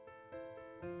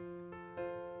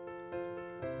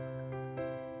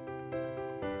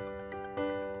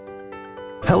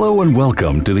Hello and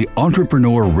welcome to the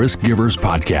Entrepreneur Risk Givers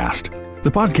Podcast, the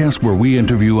podcast where we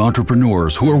interview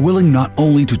entrepreneurs who are willing not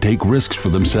only to take risks for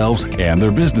themselves and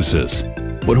their businesses,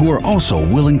 but who are also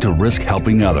willing to risk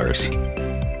helping others.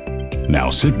 Now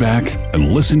sit back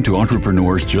and listen to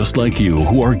entrepreneurs just like you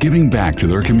who are giving back to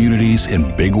their communities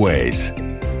in big ways.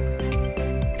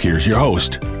 Here's your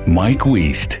host, Mike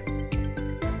Wiest.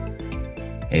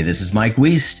 Hey, this is Mike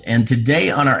Wiest, and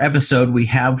today on our episode, we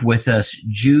have with us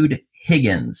Jude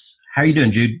Higgins. How are you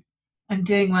doing, Jude? I'm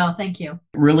doing well, thank you.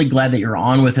 Really glad that you're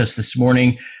on with us this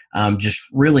morning. Just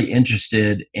really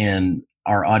interested in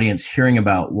our audience hearing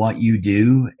about what you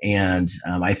do, and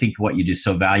I think what you do is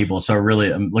so valuable. So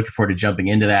I'm looking forward to jumping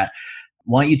into that.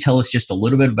 Why don't you tell us just a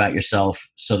little bit about yourself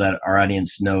so that our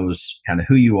audience knows kind of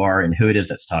who you are and who it is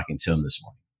that's talking to them this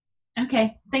morning?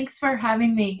 Okay, thanks for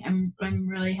having me. I'm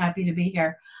really happy to be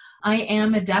here. I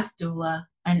am a death doula,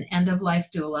 an end-of-life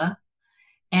doula,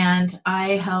 and I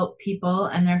help people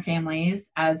and their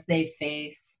families as they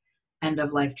face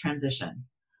end-of-life transition.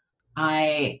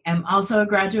 I am also a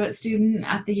graduate student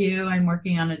at the U. I'm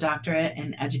working on a doctorate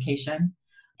in education,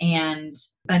 and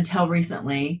until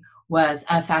recently was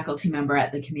a faculty member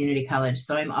at the community college.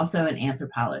 So I'm also an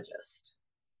anthropologist.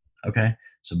 Okay.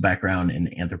 So background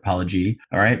in anthropology.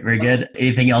 All right. Very good.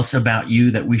 Anything else about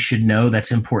you that we should know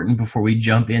that's important before we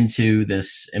jump into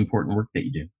this important work that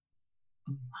you do?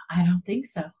 I don't think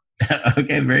so.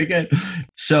 Okay. Very good.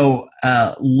 So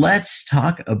let's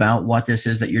talk about what this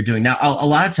is that you're doing. Now, a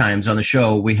lot of times on the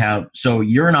show so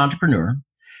you're an entrepreneur,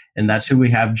 and that's who we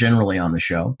have generally on the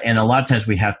show. And a lot of times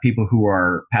we have people who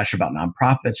are passionate about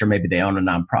nonprofits, or maybe they own a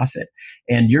nonprofit.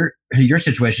 And your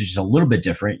situation is just a little bit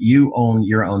different. You own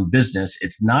your own business.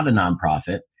 It's not a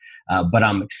nonprofit, but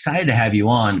I'm excited to have you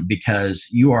on because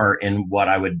you are in what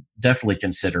I would definitely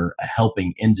consider a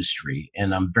helping industry.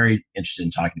 And I'm very interested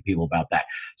in talking to people about that.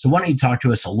 So why don't you talk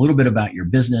to us a little bit about your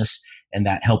business and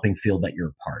that helping field that you're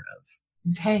a part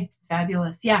of? Okay,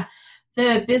 fabulous. Yeah,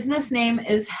 the business name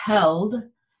is HELD,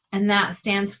 and that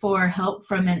stands for Help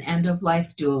from an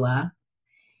End-of-Life Doula.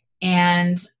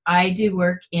 And I do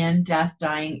work in death,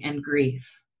 dying, and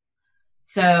grief.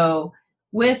 So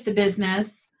with the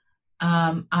business,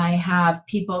 I have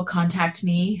people contact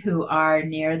me who are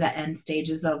near the end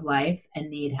stages of life and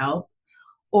need help,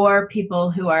 or people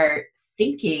who are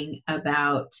thinking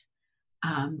about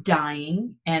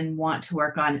dying and want to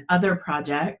work on other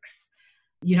projects.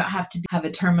 You don't have to have a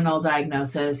terminal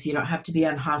diagnosis. You don't have to be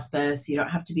on hospice. You don't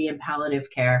have to be in palliative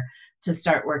care to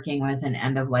start working with an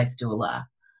end-of-life doula.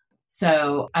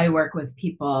 So I work with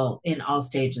people in all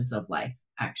stages of life,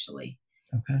 actually.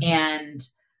 Okay. And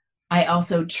I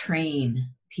also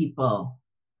train people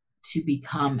to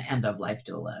become end-of-life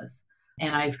doulas.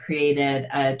 And I've created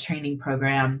a training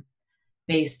program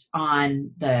based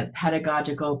on the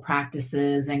pedagogical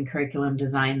practices and curriculum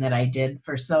design that I did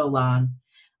for so long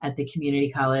at the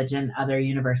community college and other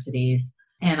universities.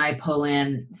 And I pull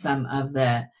in some of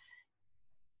the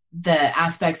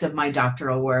aspects of my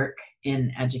doctoral work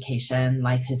in education,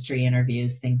 life history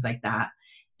interviews, things like that.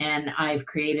 And I've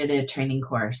created a training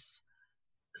course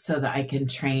so that I can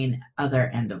train other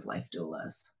end-of-life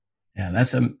doulas. Yeah,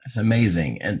 that's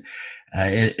amazing. And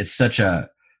it's such a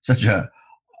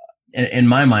in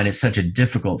my mind, it's such a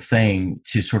difficult thing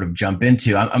to sort of jump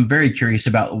into. I'm very curious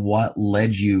about what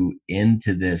led you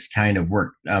into this kind of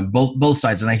work, both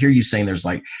sides. And I hear you saying there's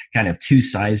like kind of two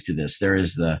sides to this. There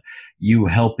is you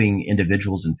helping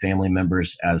individuals and family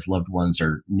members as loved ones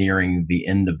are nearing the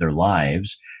end of their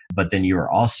lives, but then you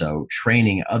are also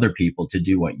training other people to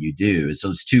do what you do. So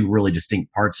it's two really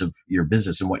distinct parts of your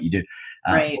business and what you do.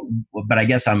 Right. But I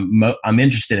guess I'm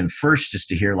interested in first just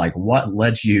to hear like what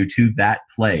led you to that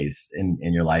place in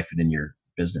your life and in your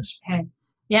business. Okay.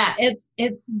 Yeah, it's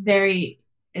very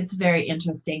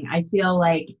interesting. I feel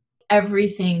like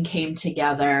everything came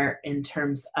together in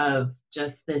terms of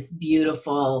just this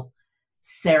beautiful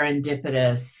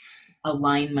serendipitous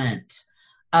alignment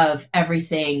of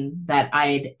everything that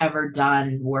I'd ever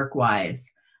done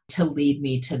work-wise to lead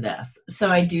me to this.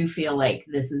 So I do feel like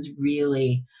this is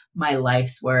really my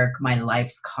life's work, my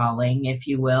life's calling, if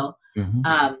you will,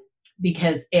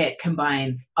 because it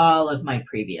combines all of my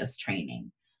previous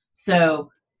training. So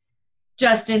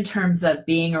just in terms of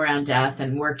being around death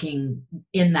and working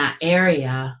in that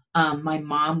area, my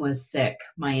mom was sick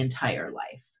my entire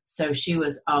life. So she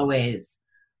was always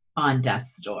on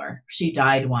death's door. She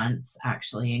died once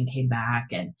actually and came back,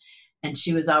 and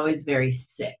she was always very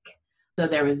sick. So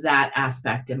there was that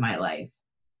aspect in my life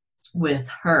with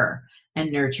her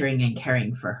and nurturing and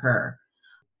caring for her.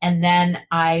 And then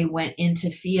I went into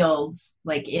fields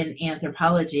like in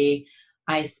anthropology.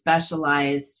 I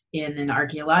specialized in an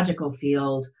archaeological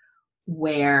field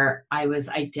where I was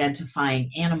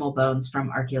identifying animal bones from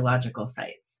archaeological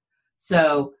sites.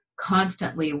 So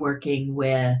constantly working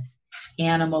with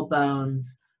animal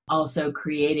bones, also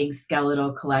creating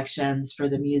skeletal collections for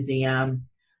the museum,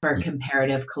 for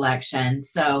comparative collection.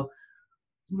 So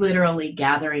literally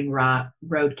gathering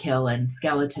roadkill and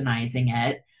skeletonizing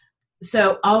it.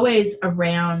 So always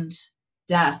around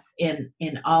death in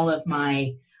all of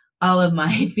my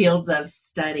fields of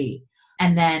study,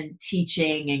 and then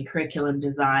teaching and curriculum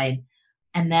design.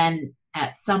 And then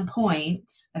at some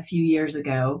point a few years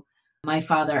ago, my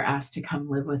father asked to come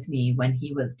live with me when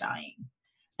he was dying.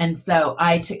 And so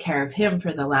I took care of him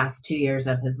for the last 2 years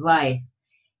of his life.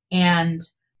 And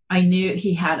I knew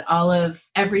he had all of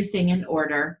everything in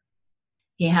order.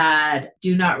 He had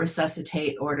do not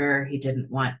resuscitate order. He didn't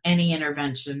want any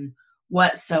intervention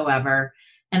whatsoever.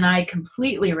 And I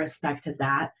completely respected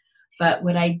that. But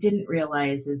what I didn't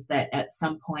realize is that at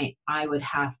some point I would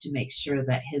have to make sure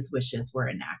that his wishes were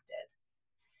enacted.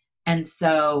 And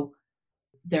so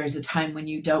there's a time when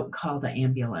you don't call the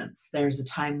ambulance. There's a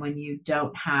time when you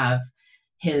don't have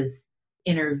his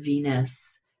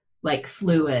intravenous like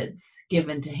fluids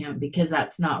given to him because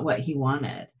that's not what he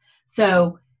wanted.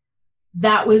 So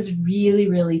that was really,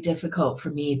 really difficult for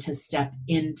me to step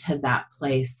into that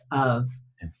place of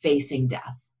facing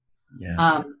death.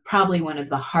 Yeah. Probably one of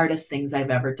the hardest things I've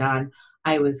ever done.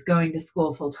 I was going to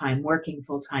school full-time, working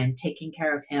full-time, taking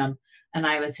care of him, and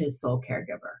I was his sole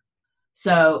caregiver.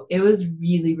 So it was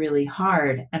really, really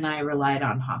hard, and I relied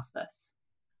on hospice.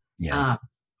 Yeah.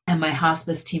 And my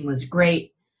hospice team was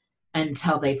great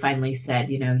until they finally said,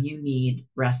 you need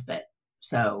respite.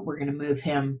 So we're going to move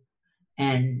him,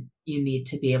 and you need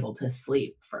to be able to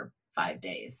sleep for 5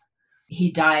 days.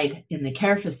 He died in the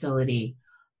care facility,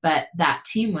 but that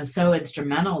team was so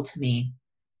instrumental to me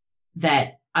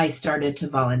that I started to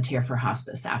volunteer for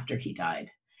hospice after he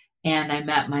died. And I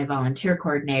met my volunteer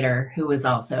coordinator, who was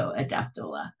also a death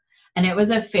doula. And it was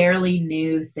a fairly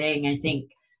new thing, I think,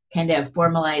 kind of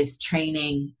formalized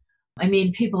training. I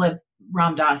mean,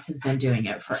 Ram Dass has been doing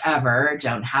it forever.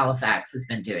 Joan Halifax has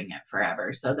been doing it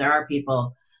forever. So there are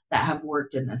people that have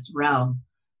worked in this realm.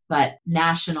 But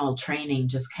national training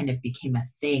just kind of became a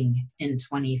thing in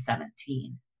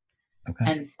 2017. Okay.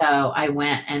 And so I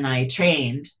went and I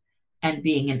trained, and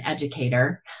being an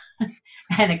educator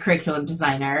and a curriculum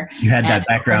designer. You had that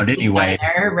background anyway.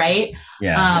 Designer, right?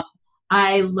 Yeah.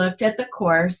 I looked at the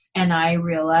course and I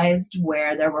realized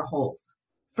where there were holes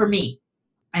for me.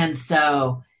 And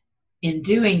so in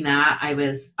doing that, I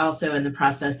was also in the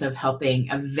process of helping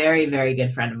a very, very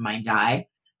good friend of mine die.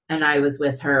 And I was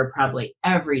with her probably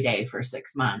every day for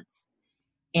 6 months.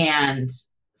 And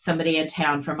somebody in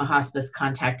town from a hospice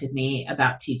contacted me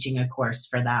about teaching a course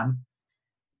for them.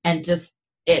 And just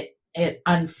it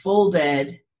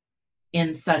unfolded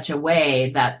in such a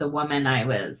way that the woman I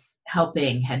was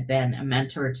helping had been a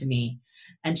mentor to me.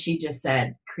 And she just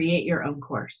said, create your own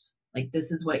course. Like,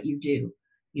 this is what you do.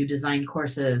 You design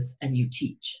courses and you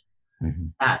teach. Mm-hmm.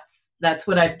 That's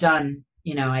what I've done.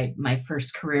 My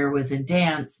first career was in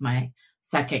dance. My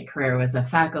second career was a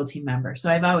faculty member.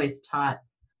 So I've always taught.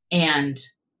 And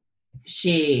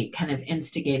she kind of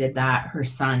instigated that. Her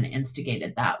son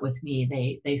instigated that with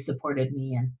me. They supported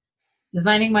me in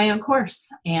designing my own course.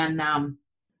 And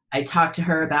I talked to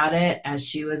her about it as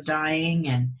she was dying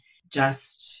and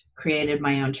just created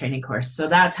my own training course. So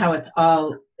that's how it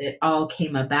all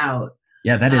came about.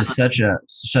 Yeah, that is such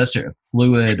a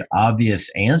fluid,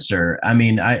 obvious answer. I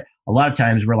mean, a lot of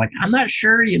times we're like, I'm not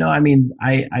sure,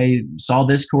 I saw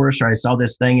this course or I saw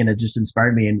this thing and it just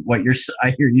inspired me. And what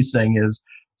I hear you saying is,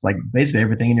 it's like basically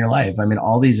everything in your life. I mean,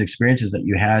 all these experiences that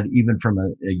you had, even from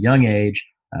a young age,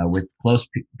 with close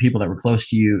people that were close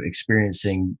to you,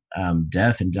 experiencing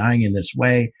death and dying in this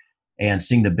way, and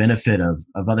seeing the benefit of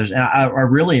others. And I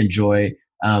really enjoy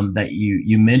that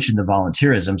you mentioned the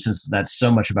volunteerism, since that's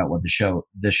so much about what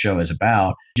this show is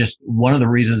about. Just one of the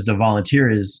reasons to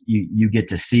volunteer is you get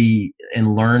to see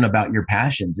and learn about your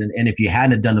passions. And if you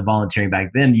hadn't done the volunteering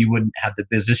back then, you wouldn't have the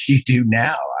business you do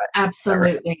now.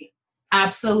 Absolutely.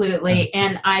 Absolutely.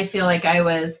 And I feel like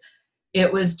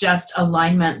it was just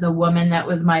alignment. The woman that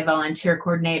was my volunteer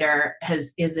coordinator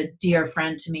is a dear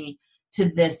friend to me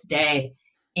to this day.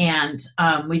 And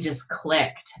we just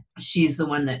clicked. She's the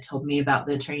one that told me about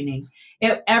the training.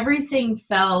 Everything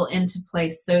fell into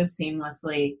place so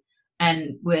seamlessly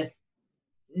and with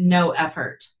no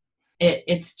effort.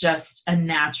 It's just a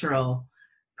natural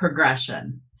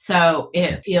progression. So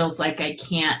it feels like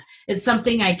it's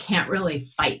something I can't really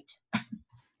fight.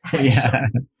 Yeah.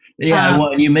 Yeah,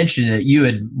 well, you mentioned it. You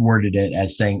had worded it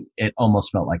as saying it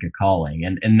almost felt like a calling,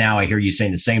 and now I hear you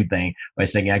saying the same thing by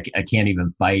saying I can't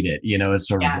even fight it. It's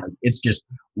sort of like it's just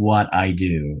what I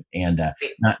do, and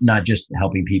not just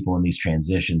helping people in these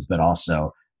transitions, but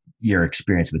also your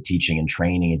experience with teaching and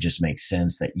training. It just makes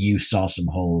sense that you saw some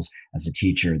holes as a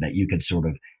teacher that you could sort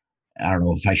of, I don't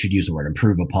know if I should use the word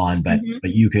improve upon, but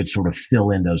you could sort of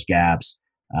fill in those gaps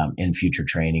in future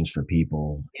trainings for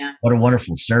people. Yeah. What a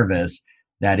wonderful service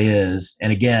that is.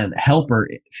 And again, helper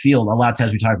field, a lot of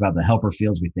times we talk about the helper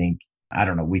fields. We think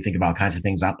about all kinds of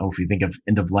things. I don't know if you think of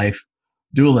end of life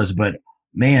doulas, but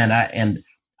man,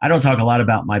 I don't talk a lot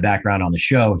about my background on the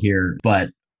show here, but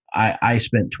I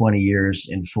spent 20 years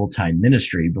in full-time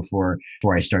ministry before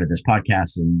I started this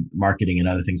podcast and marketing and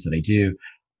other things that I do.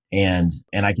 And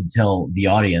I can tell the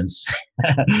audience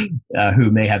who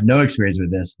may have no experience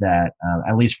with this that,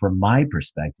 at least from my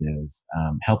perspective,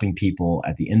 helping people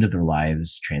at the end of their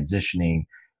lives transitioning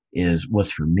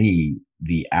was for me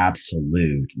the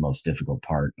absolute most difficult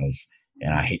part of,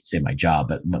 and I hate to say my job,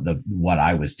 but what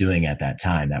I was doing at that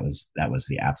time, that was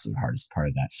the absolute hardest part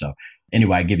of that. So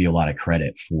anyway, I give you a lot of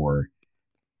credit for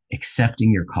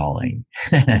accepting your calling.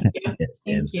 Thank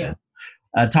you.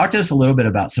 Talk to us a little bit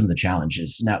about some of the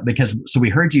challenges now, so we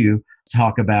heard you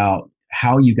talk about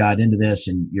how you got into this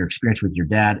and your experience with your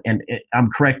dad. And I'm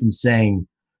correct in saying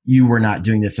you were not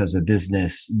doing this as a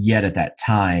business yet at that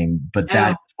time, but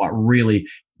that's what really,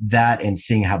 that and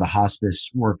seeing how the hospice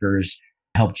workers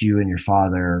helped you and your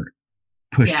father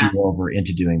pushed you over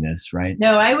into doing this, right?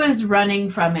 No, I was running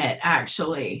from it,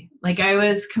 actually. Like I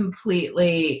was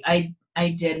completely, I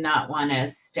did not want to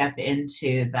step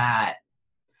into that.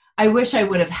 I wish I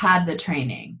would have had the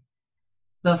training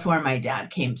before my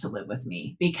dad came to live with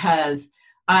me, because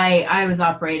I was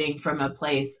operating from a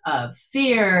place of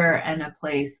fear and a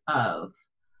place of,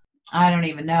 I don't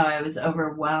even know, I was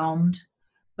overwhelmed.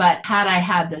 But had I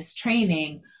had this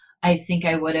training, I think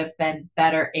I would have been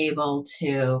better able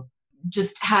to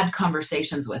just had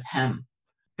conversations with him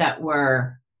that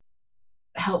were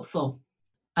helpful.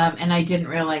 And I didn't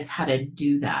realize how to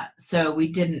do that. So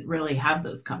we didn't really have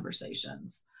those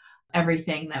conversations.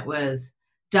 Everything that was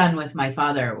done with my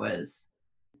father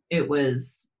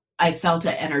I felt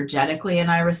it energetically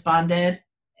and I responded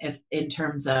in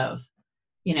terms of,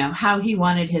 how he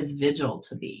wanted his vigil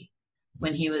to be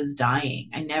when he was dying.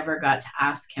 I never got to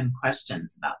ask him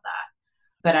questions about that,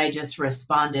 but I just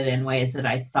responded in ways that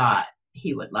I thought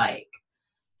he would like.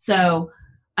 So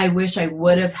I wish I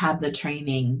would have had the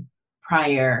training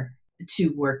prior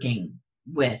to working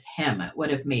with him. It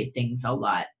would have made things a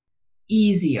lot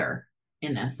easier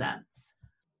in a sense.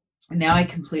 Now I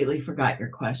completely forgot your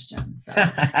question. So.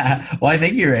 Well, I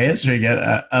think you're answering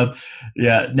it.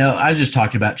 No, I was just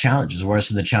talking about challenges. What are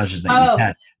some of the challenges that you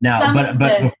had? Now,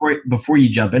 but before you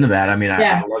jump into that, I mean,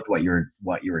 I loved what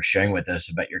you were sharing with us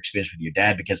about your experience with your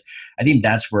dad, because I think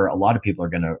that's where a lot of people are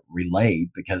going to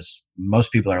relate, because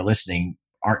most people that are listening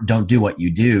don't do what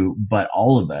you do, but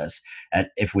all of us,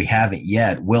 if we haven't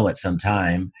yet, will at some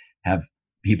time have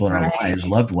people in our lives,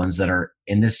 loved ones that are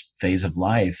in this phase of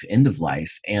life, end of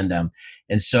life. And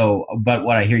so, but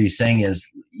what I hear you saying is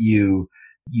you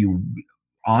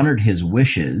honored his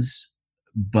wishes,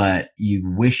 but you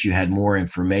wish you had more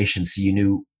information so you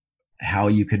knew how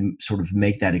you could sort of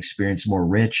make that experience more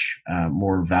rich,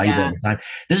 more valuable at the time.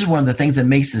 This is one of the things that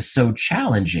makes this so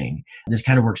challenging. This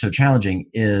kind of work so challenging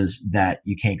is that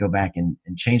you can't go back and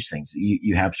change things.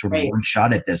 You have sort of one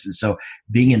shot at this. And so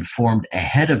being informed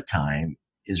ahead of time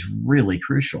is really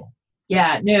crucial.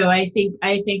 Yeah, no, I think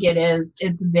it is.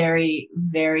 It's very,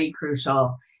 very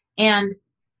crucial. And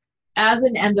as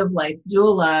an end of life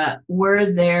doula,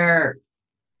 we're there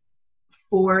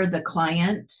for the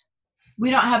client.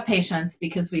 We don't have patients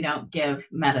because we don't give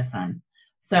medicine.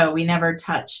 So we never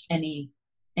touch any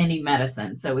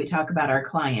medicine. So we talk about our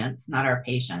clients, not our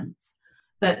patients.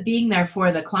 But being there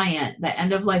for the client, the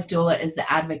end of life doula is the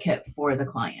advocate for the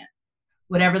client.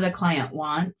 Whatever the client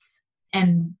wants.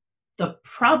 And the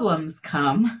problems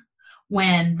come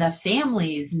when the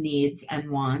family's needs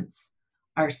and wants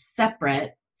are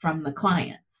separate from the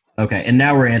clients. Okay. And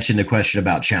now we're answering the question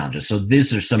about challenges. So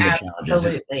these are some of the challenges.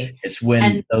 Absolutely. It's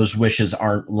when those wishes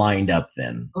aren't lined up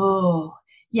then. Oh,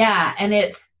 yeah. And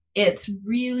it's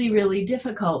really, really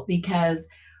difficult, because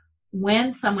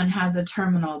when someone has a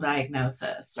terminal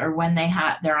diagnosis, or when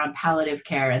they're on palliative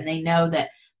care and they know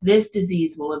that this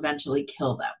disease will eventually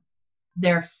kill them,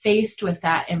 they're faced with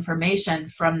that information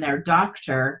from their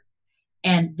doctor,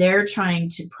 and they're trying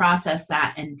to process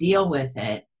that and deal with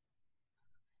it.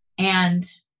 And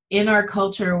in our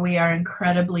culture, we are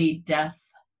incredibly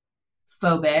death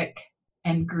phobic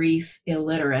and grief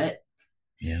illiterate.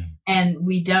 Yeah. And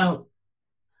we don't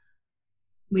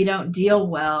deal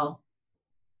well.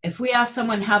 If we ask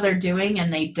someone how they're doing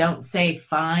and they don't say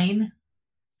fine,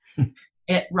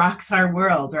 it rocks our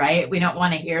world, right? We don't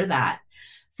want to hear that.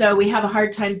 So we have a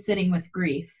hard time sitting with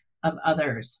grief of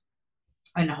others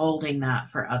and holding that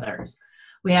for others.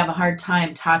 We have a hard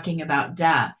time talking about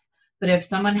death. But if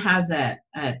someone has a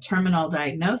terminal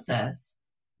diagnosis,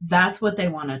 that's what they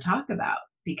want to talk about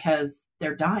because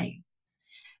they're dying.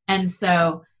 And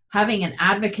so having an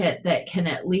advocate that can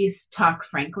at least talk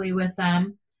frankly with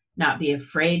them, not be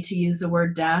afraid to use the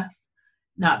word death,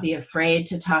 not be afraid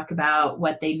to talk about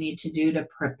what they need to do to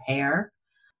prepare.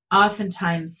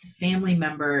 Oftentimes, family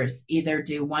members either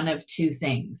do one of two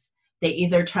things. They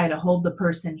either try to hold the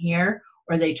person here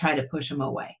or they try to push them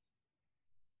away.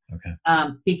 Okay.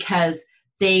 Because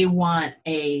they want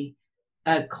a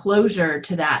closure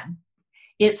to that.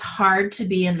 It's hard to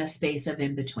be in the space of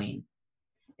in between.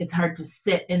 It's hard to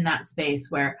sit in that space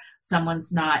where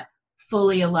someone's not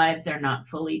fully alive, they're not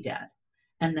fully dead,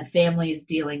 and the family is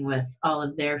dealing with all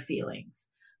of their feelings.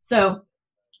 So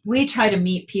we try to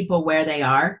meet people where they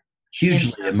are.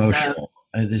 Hugely emotional.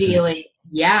 This dealing, is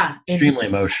yeah, extremely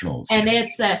emotional. And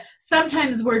it's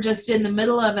sometimes we're just in the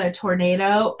middle of a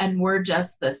tornado and we're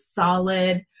just the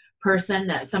solid person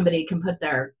that somebody can put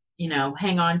their,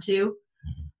 hang on to.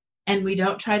 Mm-hmm. And we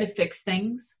don't try to fix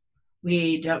things.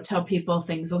 We don't tell people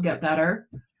things will get better.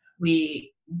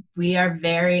 We are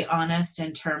very honest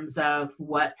in terms of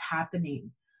what's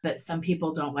happening, but some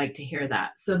people don't like to hear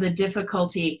that. So the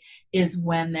difficulty is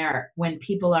when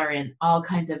people are in all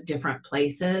kinds of different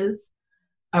places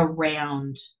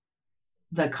around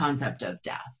the concept of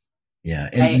death. Yeah.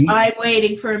 And I'm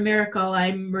waiting for a miracle.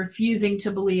 I'm refusing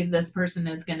to believe this person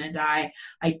is going to die.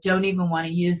 I don't even want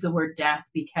to use the word death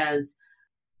because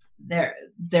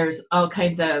there's all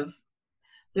kinds of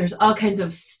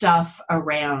stuff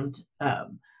around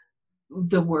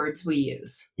the words we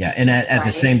use. Yeah. And at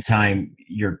the same time,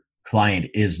 your client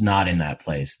is not in that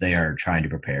place. They are trying to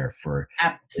prepare for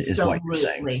Absolutely. Is what you're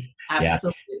saying.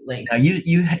 Absolutely. Now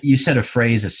you said a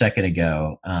phrase a second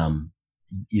ago.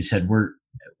 You said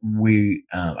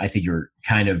I think you're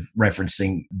kind of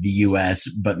referencing the US,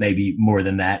 but maybe more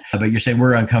than that. But you're saying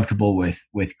we're uncomfortable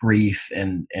with grief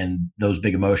and those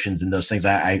big emotions and those things.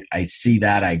 I see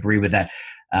that. I agree with that.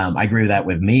 I agree with that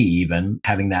with me, even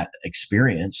having that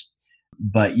experience.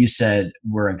 But you said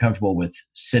we're uncomfortable with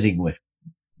sitting with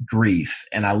grief.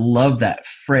 And I love that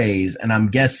phrase. And I'm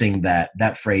guessing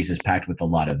that phrase is packed with a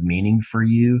lot of meaning for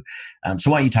you.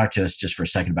 So why don't you talk to us just for a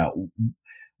second about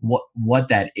what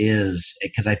that is?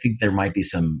 Because I think there might be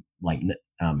some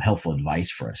helpful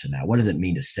advice for us in that. What does it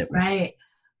mean to sit with? Right.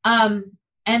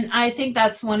 And I think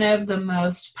that's one of the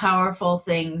most powerful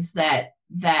things that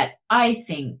I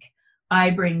think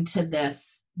I bring to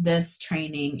this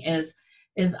training is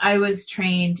I was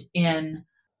trained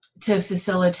to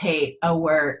facilitate a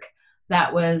work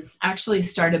that was actually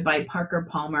started by Parker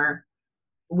Palmer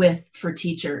for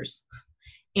teachers.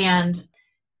 And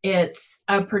it's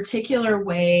a particular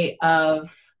way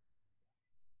of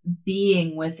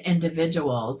being with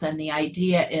individuals. And the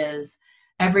idea is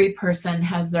every person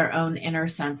has their own inner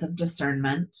sense of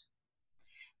discernment.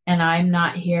 And I'm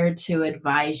not here to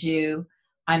advise you.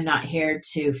 I'm not here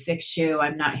to fix you.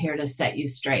 I'm not here to set you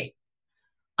straight.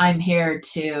 I'm here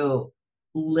to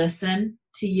listen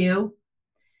to you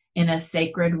in a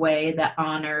sacred way that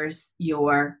honors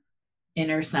your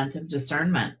inner sense of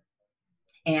discernment.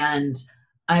 And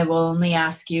I will only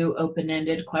ask you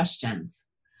open-ended questions.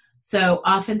 So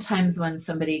oftentimes when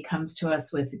somebody comes to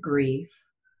us with grief,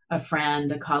 a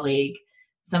friend, a colleague,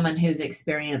 someone who's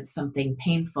experienced something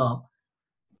painful,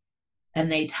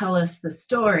 and they tell us the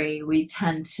story, we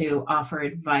tend to offer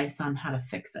advice on how to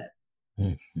fix it,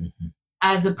 mm-hmm.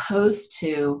 as opposed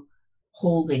to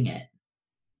holding it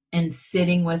and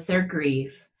sitting with their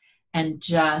grief and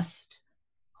just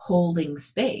holding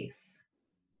space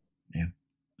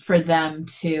for them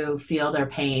to feel their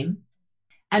pain.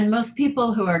 And most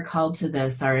people who are called to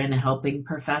this are in a helping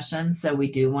profession, so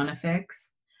we do want to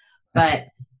fix. But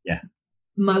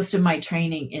most of my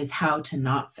training is how to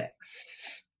not fix.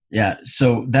 Yeah,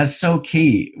 so that's so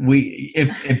key.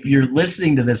 If you're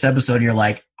listening to this episode and you're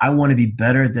like, I want to be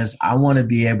better at this, I want to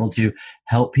be able to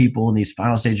help people in these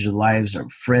final stages of lives, or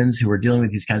friends who are dealing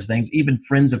with these kinds of things, even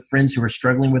friends of friends who are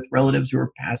struggling with relatives who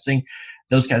are passing,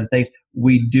 those kinds of things,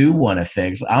 we do want to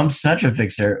fix. I'm such a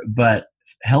fixer, but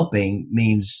helping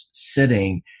means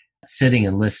sitting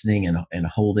and listening and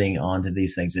holding on to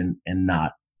these things and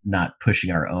not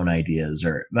pushing our own ideas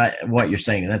or what you're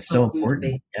saying. That's so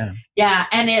important. Yeah.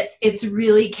 And it's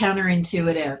really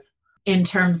counterintuitive in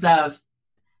terms of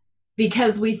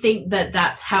because we think that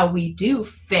that's how we do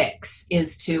fix,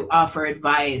 is to offer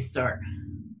advice or,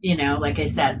 like I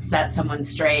said, set someone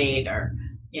straight, or,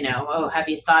 oh, have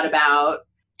you thought about?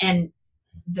 And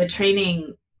the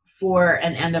training for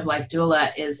an end-of-life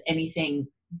doula is anything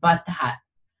but that.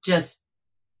 Just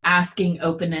asking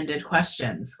open-ended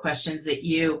questions that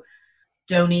you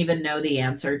don't even know the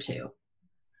answer to.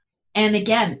 And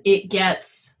again,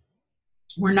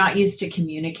 we're not used to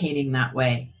communicating that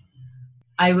way.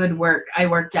 I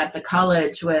worked at the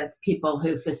college with people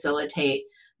who facilitate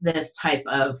this type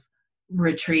of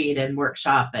retreat and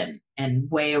workshop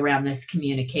and way around this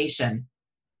communication,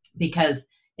 because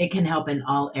it can help in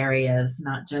all areas,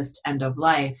 not just end of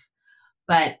life.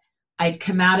 But I'd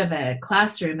come out of a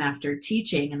classroom after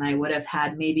teaching and I would have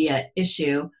had maybe an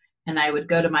issue, and I would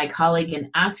go to my colleague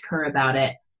and ask her about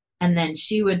it. And then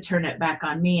she would turn it back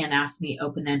on me and ask me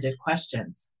open-ended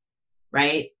questions,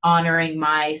 right? Honoring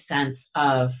my sense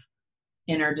of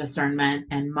inner discernment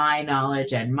and my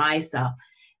knowledge and myself.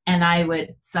 And I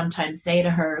would sometimes say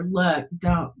to her, look,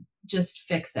 don't just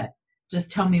fix it.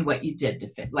 Just tell me what you did to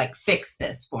fix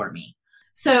this for me.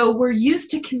 So we're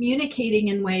used to communicating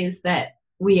in ways that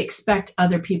we expect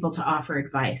other people to offer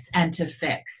advice and to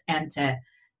fix and to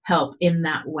help in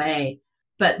that way.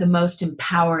 But the most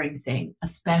empowering thing,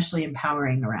 especially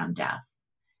empowering around death,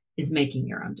 is making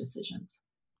your own decisions.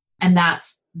 And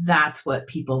that's what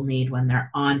people need when they're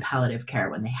on palliative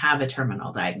care, when they have a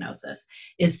terminal diagnosis,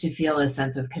 is to feel a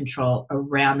sense of control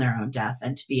around their own death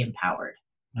and to be empowered.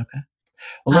 Okay.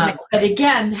 Well, but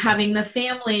again, having the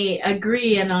family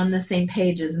agree and on the same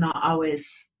page is not always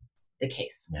the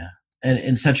case. Yeah. And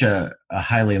in such a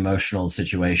highly emotional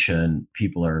situation,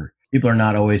 people are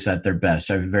not always at their best.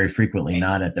 Very frequently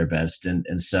not at their best.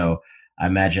 And so I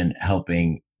imagine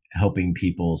helping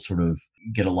people sort of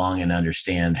get along and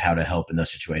understand how to help in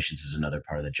those situations is another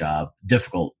part of the job,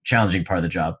 difficult, challenging part of the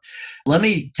job. Let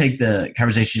me take the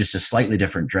conversation just a slightly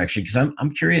different direction, because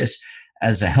I'm curious,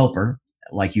 as a helper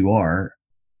like you are,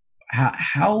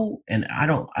 how and I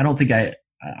don't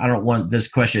want this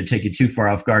question to take you too far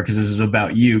off guard, because this is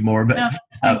about you more, but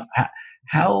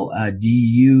how do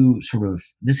you sort of,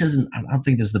 I don't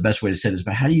think this is the best way to say this,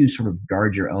 but how do you sort of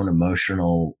guard your own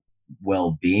emotional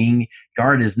well-being?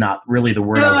 Guard is not really the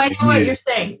word. No, I know what you're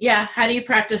saying. Yeah. How do you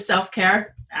practice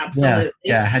self-care? Absolutely.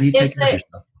 Yeah. How do you take care of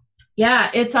yourself?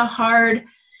 Yeah. It's a hard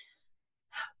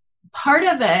part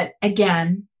of it,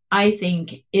 again, I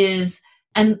think, is,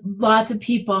 and lots of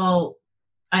people,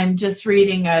 I'm just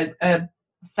reading a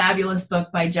fabulous book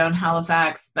by Joan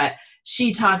Halifax, but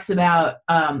she talks about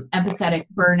empathetic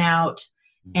burnout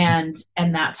and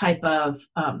that type of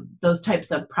those types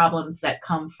of problems that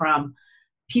come from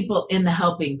people in the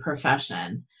helping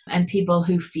profession and people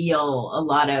who feel a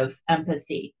lot of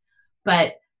empathy.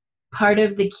 But part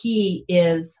of the key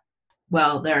is,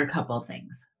 well, there are a couple of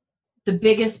things. The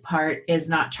biggest part is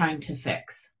not trying to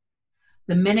fix.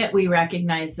 The minute we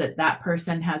recognize that that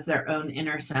person has their own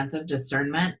inner sense of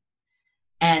discernment,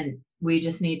 and we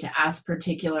just need to ask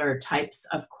particular types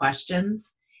of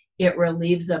questions, it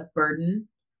relieves a burden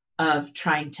of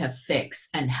trying to fix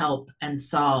and help and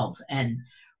solve, and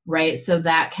right. So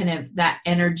that that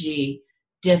energy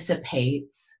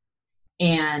dissipates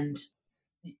and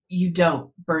you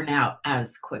don't burn out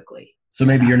as quickly. So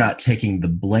maybe you're not taking the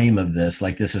blame of this,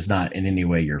 like this is not in any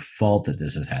way your fault that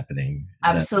this is happening.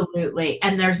 Absolutely.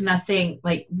 And there's nothing,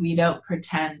 like, we don't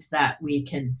pretend that we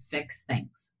can fix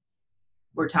things.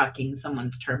 We're talking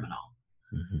someone's terminal.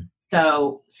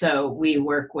 Mm-hmm. So we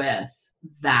work with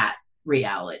that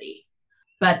reality.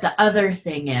 But the other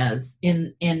thing is,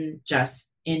 in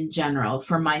general,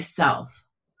 for myself,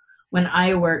 when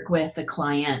I work with a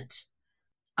client,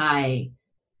 I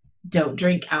don't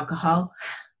drink alcohol.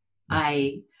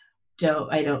 I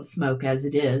don't smoke as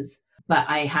it is, but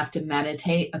I have to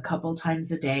meditate a couple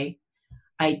times a day.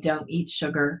 I don't eat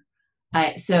sugar.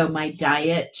 So my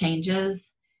diet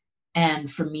changes. And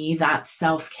for me, that's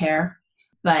self-care.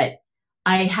 But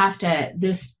I have to,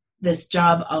 this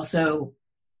job also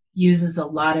uses a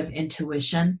lot of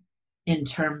intuition in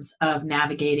terms of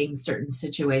navigating certain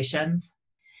situations.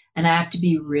 And I have to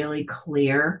be really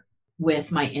clear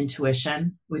with my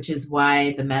intuition, which is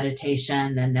why the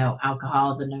meditation, the no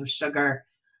alcohol, the no sugar.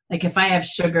 Like, if I have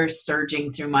sugar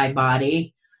surging through my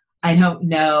body, I don't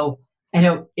know.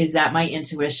 Is that my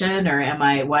intuition, or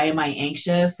why am I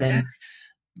anxious? And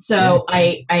so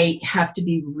I have to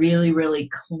be really, really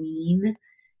clean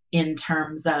in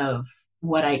terms of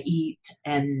what I eat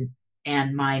and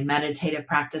my meditative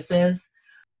practices.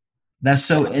 That's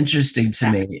so interesting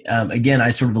to me. Again,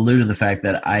 I sort of alluded to the fact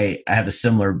that I have a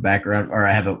similar background, or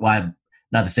I have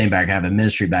not the same background. I have a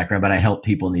ministry background, but I help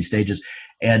people in these stages.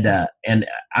 And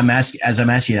I'm asking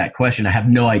you that question, I have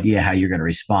no idea how you're going to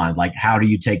respond. Like, how do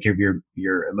you take care of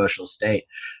your emotional state?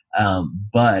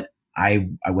 But I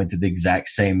went through the exact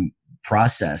same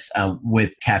process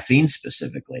with caffeine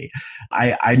specifically.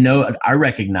 I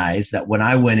recognize that when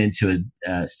I went into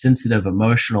a sensitive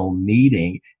emotional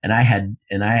meeting and I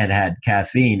had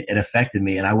caffeine, it affected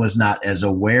me, and I was not as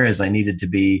aware as I needed to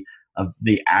be of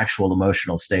the actual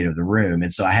emotional state of the room.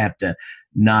 And so I have to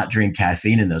not drink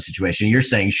caffeine in those situations. You're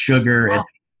saying sugar, and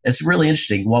it's really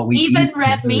interesting what we even eat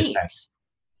red meat.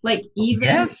 Like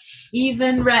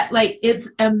even red, like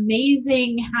it's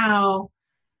amazing how,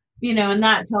 and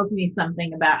that tells me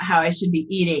something about how I should be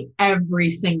eating every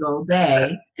single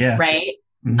day. Right.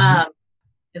 Mm-hmm. I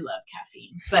love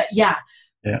caffeine, but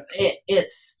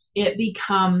it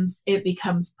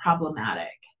becomes problematic.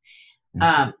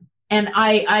 Mm-hmm. And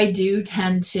I do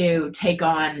tend to take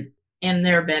on, and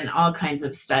there have been all kinds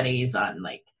of studies on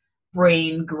like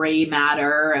brain gray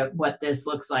matter, what this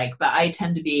looks like, but I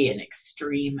tend to be an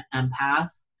extreme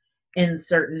empath in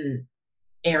certain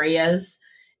areas,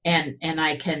 and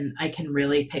I can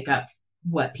really pick up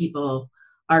what people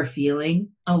are feeling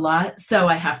a lot. So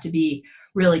I have to be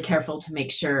really careful to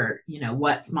make sure,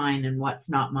 what's mine and what's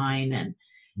not mine, and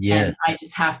I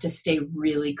just have to stay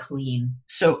really clean.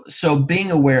 So being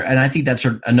aware, and I think that's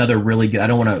another really good, I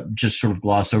don't want to just sort of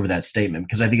gloss over that statement,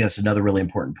 because I think that's another really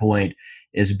important point,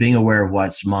 is being aware of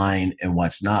what's mine and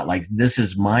what's not. Like, this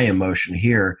is my emotion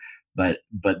here, but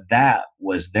that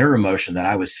was their emotion that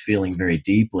I was feeling very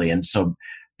deeply. And so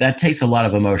that takes a lot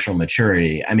of emotional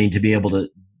maturity. I mean, to be able to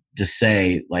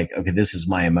say like, okay, this is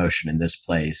my emotion in this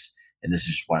place, and this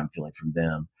is just what I'm feeling from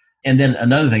them. And then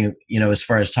another thing, as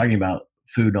far as talking about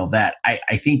food and all that, I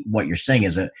think what you're saying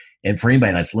is and for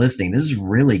anybody that's listening, this is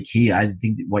really key. I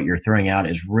think what you're throwing out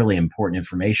is really important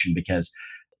information, because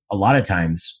a lot of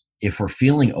times if we're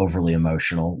feeling overly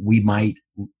emotional, we might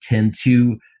tend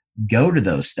to go to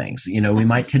those things. We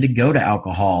might tend to go to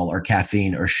alcohol or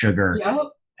caffeine or sugar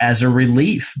as a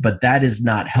relief, but that is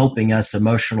not helping us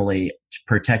emotionally to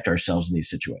protect ourselves in these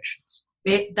situations.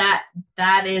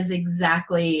 That is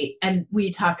exactly, and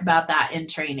we talk about that in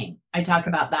training. I talk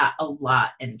about that a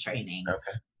lot in training.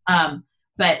 Okay.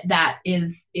 But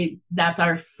that's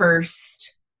our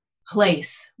first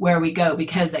place where we go,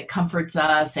 because it comforts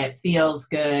us, it feels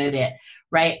good,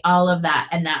 right? All of that.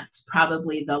 And that's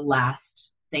probably the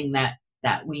last thing that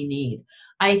we need.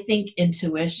 I think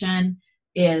intuition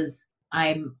is,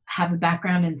 I have a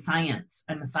background in science.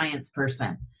 I'm a science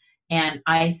person. And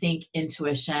I think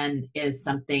intuition is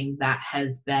something that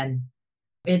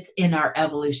it's in our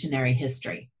evolutionary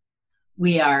history.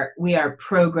 We are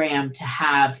programmed to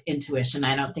have intuition.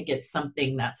 I don't think it's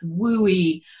something that's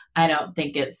wooey. I don't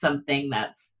think it's something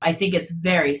I think it's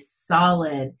very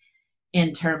solid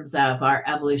in terms of our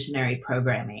evolutionary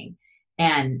programming.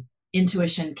 And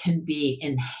intuition can be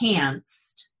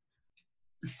enhanced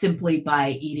simply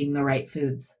by eating the right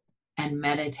foods and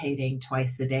meditating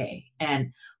twice a day.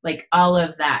 And like all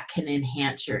of that can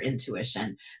enhance your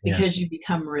intuition, because you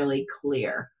become really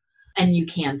clear and you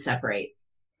can separate.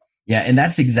 Yeah, and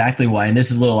that's exactly why, and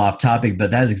this is a little off topic, but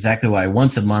that is exactly why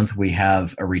once a month we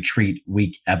have a retreat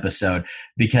week episode,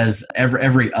 because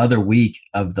every other week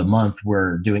of the month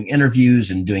we're doing interviews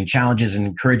and doing challenges and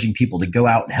encouraging people to go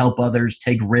out and help others,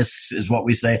 take risks is what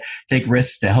we say, take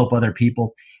risks to help other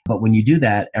people. But when you do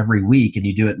that every week, and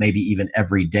you do it maybe even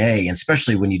every day, and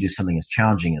especially when you do something as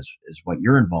challenging as what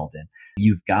you're involved in,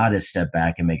 you've got to step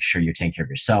back and make sure you're taking care of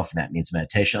yourself. And that means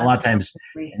meditation. A lot of times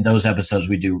in those episodes,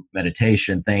 we do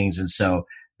meditation things. And so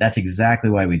that's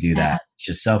exactly why we do that. It's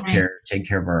just self-care, taking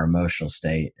care of our emotional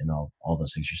state and all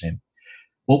those things you're saying.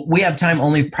 Well, we have time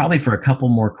only probably for a couple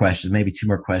more questions, maybe two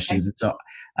more questions. And so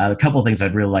a couple of things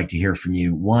I'd really like to hear from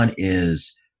you. One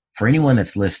is, for anyone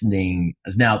that's listening,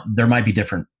 now there might be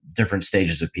different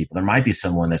stages of people. There might be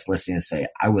someone that's listening and say,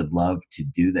 I would love to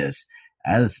do this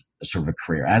as a sort of a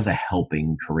career, as a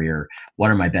helping career.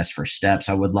 What are my best first steps?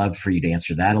 I would love for you to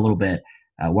answer that a little bit.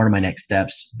 What are my next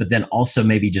steps? But then also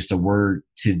maybe just a word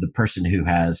to the person who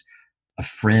has a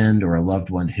friend or a loved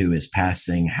one who is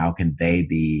passing. How can they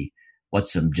be?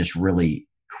 What's some just really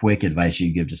quick advice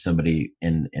you give to somebody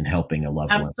in helping a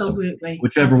loved one? Absolutely. So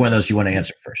whichever one of those you want to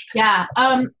answer first. Yeah.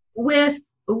 With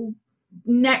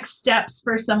next steps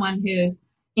for someone who's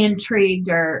intrigued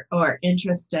or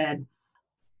interested,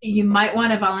 you might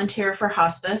want to volunteer for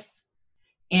hospice,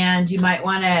 and you might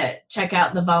want to check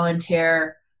out the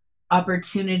volunteer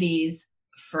opportunities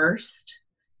first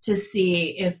to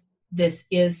see if this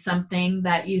is something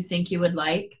that you think you would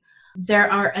like. There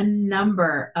are a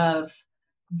number of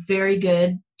very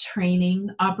good training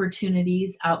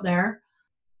opportunities out there.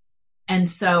 And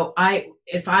so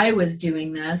if I was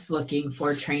doing this, looking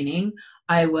for training,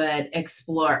 I would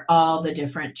explore all the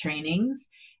different trainings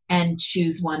and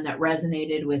choose one that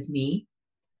resonated with me.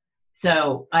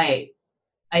 So I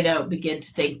don't begin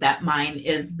to think that mine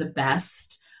is the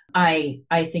best. I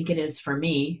think it is for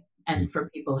me and for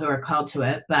people who are called to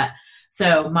it. But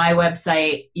so my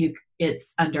website,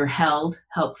 it's under Help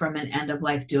from an End of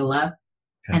Life Doula.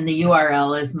 Okay. And the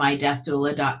URL is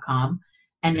mydeathdoula.com,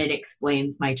 and it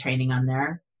explains my training on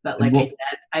there. But like I said,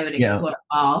 I would explore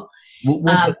all.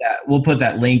 We'll put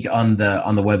that link on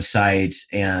the website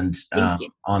and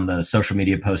on the social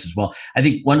media post as well. I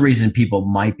think one reason people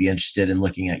might be interested in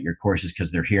looking at your course is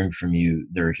because they're hearing from you.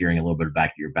 They're hearing a little bit about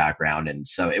your background, and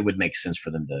so it would make sense for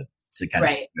them to kind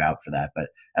of seek you out for that. But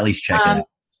at least check it out.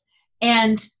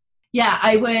 And yeah,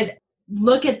 I would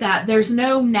look at that. There's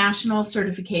no national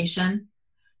certification,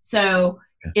 so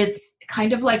it's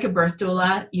kind of like a birth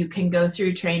doula. You can go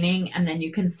through training and then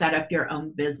you can set up your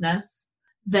own business.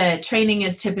 The training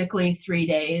is typically 3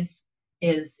 days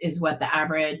is what the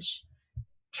average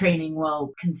training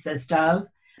will consist of.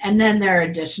 And then there are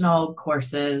additional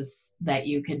courses that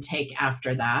you can take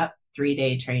after that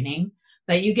 3-day training.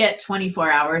 But you get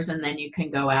 24 hours and then you can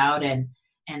go out and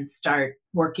start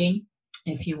working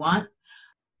if you want.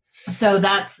 So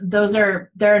there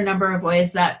are a number of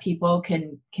ways that people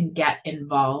can get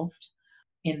involved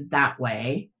in that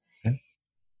way. Okay.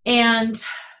 And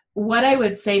what I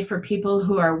would say for people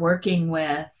who are working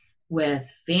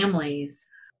with families,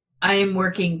 I am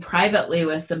working privately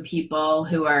with some people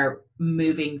who are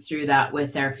moving through that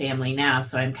with their family now.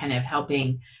 So I'm kind of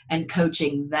helping and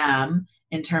coaching them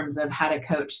in terms of how to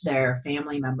coach their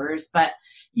family members. But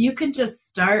you can just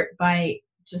start by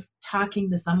just talking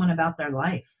to someone about their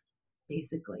life.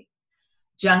 Basically,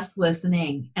 just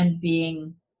listening and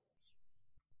being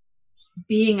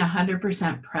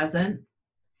 100% present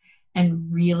and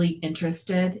really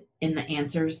interested in the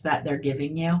answers that they're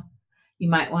giving you. You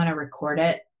might want to record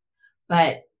it,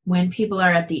 but when people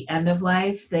are at the end of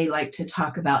life, they like to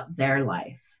talk about their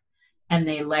life, and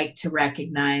they like to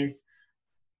recognize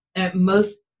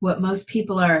what most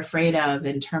people are afraid of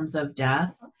in terms of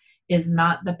death is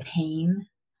not the pain,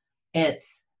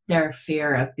 it's their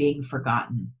fear of being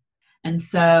forgotten. And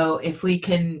so if we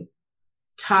can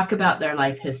talk about their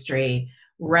life history,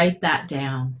 write that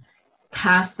down,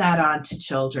 pass that on to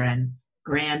children,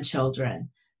 grandchildren,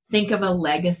 think of a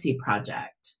legacy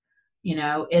project.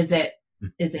 Is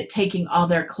it taking all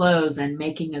their clothes and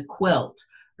making a quilt,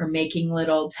 or making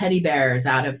little teddy bears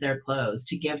out of their clothes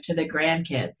to give to the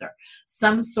grandkids, or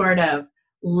some sort of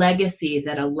legacy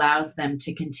that allows them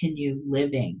to continue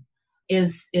living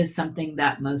is something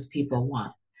that most people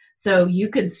want. So you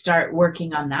can start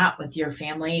working on that with your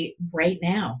family right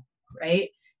now, right?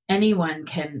 Anyone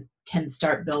can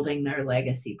start building their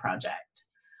legacy project.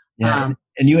 Yeah,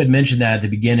 and you had mentioned that at the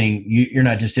beginning. You're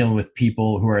not just dealing with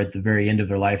people who are at the very end of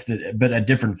their life, but at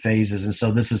different phases. And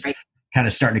so this is kind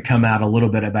of starting to come out a little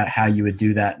bit about how you would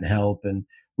do that and help. And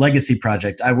legacy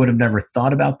project, I would have never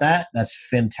thought about that. That's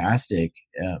fantastic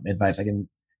advice. I can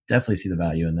definitely see the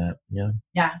value in that. Yeah.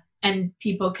 Yeah. And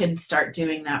people can start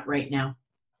doing that right now.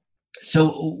 So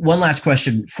one last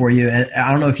question for you. And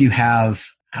I don't know if do you have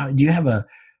a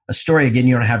story? Again,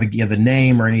 you don't have to give a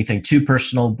name or anything too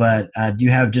personal, but do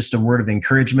you have just a word of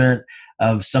encouragement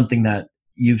of something that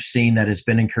you've seen that has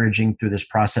been encouraging through this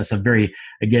process, a very,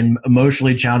 again,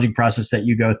 emotionally challenging process that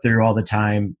you go through all the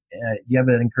time? Do you have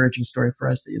an encouraging story for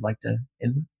us that you'd like to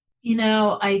end with?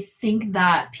 I think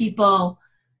that people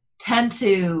tend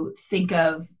to think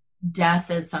of death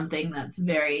as something that's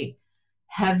very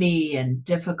heavy and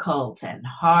difficult and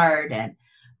hard,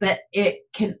 but it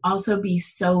can also be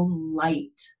so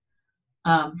light,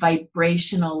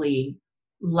 vibrationally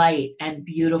light and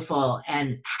beautiful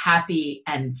and happy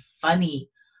and funny.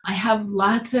 I have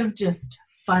lots of just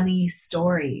funny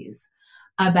stories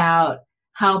about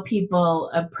how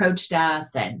people approach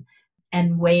death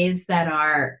and ways that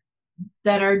are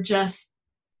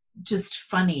just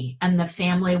funny, and the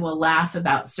family will laugh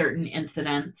about certain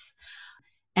incidents,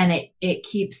 and it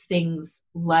keeps things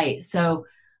light. So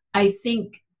I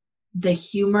think the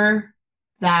humor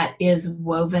that is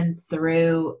woven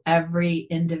through every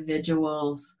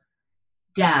individual's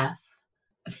death,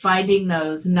 finding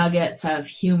those nuggets of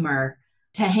humor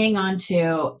to hang on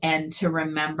to and to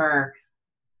remember,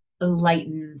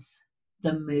 lightens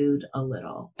the mood a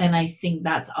little. And I think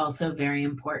that's also very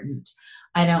important.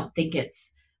 I don't think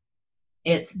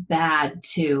it's bad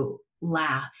to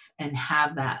laugh and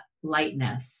have that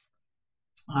lightness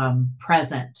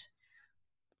present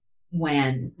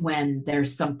when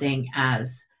there's something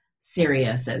as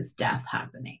serious as death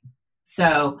happening.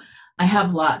 So I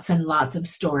have lots and lots of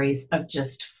stories of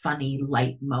just funny,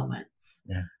 light moments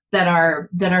that are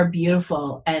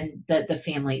beautiful and that the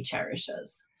family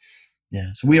cherishes. Yeah.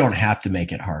 So we don't have to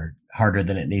make it harder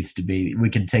than it needs to be. We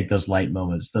can take those light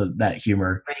moments, that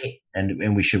humor, right.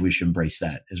 and we should embrace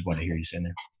that, is what I hear you saying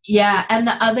there. Yeah. And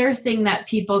the other thing that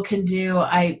people can do,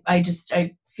 I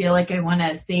feel like I want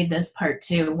to say this part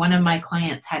too. One of my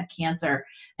clients had cancer,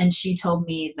 and she told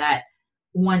me that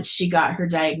once she got her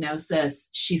diagnosis,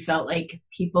 she felt like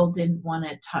people didn't want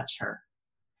to touch her.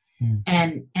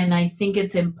 And I think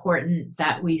it's important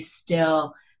that we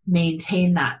still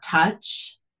maintain that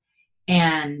touch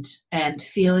and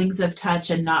feelings of touch,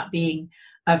 and not being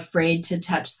afraid to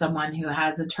touch someone who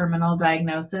has a terminal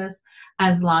diagnosis,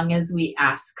 as long as we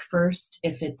ask first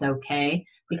if it's okay,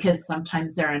 because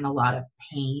sometimes they're in a lot of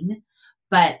pain,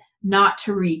 but not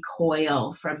to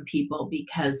recoil from people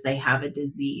because they have a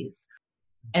disease.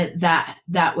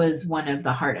 That was one of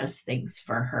the hardest things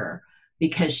for her,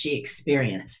 because she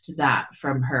experienced that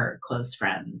from her close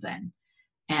friends.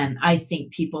 And I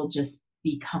think people just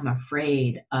become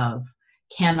afraid of,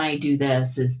 can I do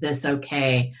this? Is this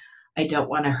okay? I don't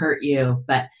want to hurt you.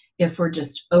 But if we're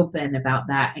just open about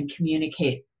that and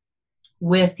communicate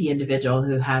with the individual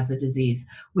who has a disease,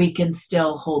 we can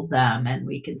still hold them and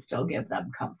we can still give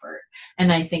them comfort.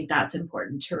 And I think that's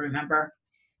important to remember.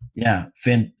 Yeah,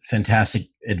 fantastic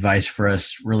advice for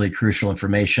us. Really crucial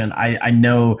information. I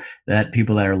know that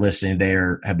people that are listening today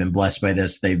have been blessed by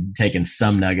this. They've taken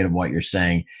some nugget of what you're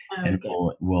saying, and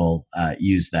will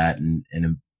use that and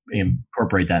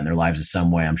incorporate that in their lives in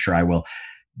some way. I'm sure I will.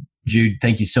 Jude,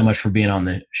 thank you so much for being on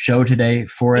the show today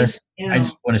for us. I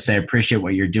just want to say I appreciate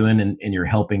what you're doing in your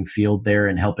helping field there,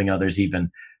 and helping others even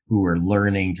who are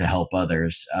learning to help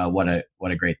others. What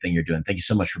a great thing you're doing. Thank you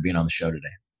so much for being on the show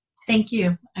today. Thank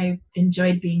you. I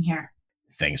enjoyed being here.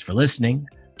 Thanks for listening.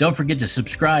 Don't forget to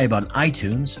subscribe on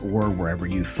iTunes or wherever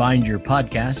you find your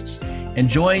podcasts, and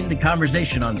join the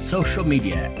conversation on social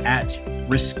media at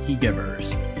Risky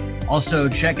Givers. Also,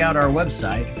 check out our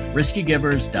website,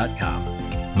 riskygivers.com.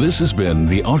 This has been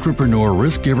the Entrepreneur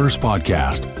Risk Givers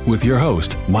Podcast with your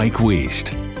host, Mike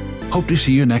Wiest. Hope to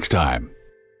see you next time.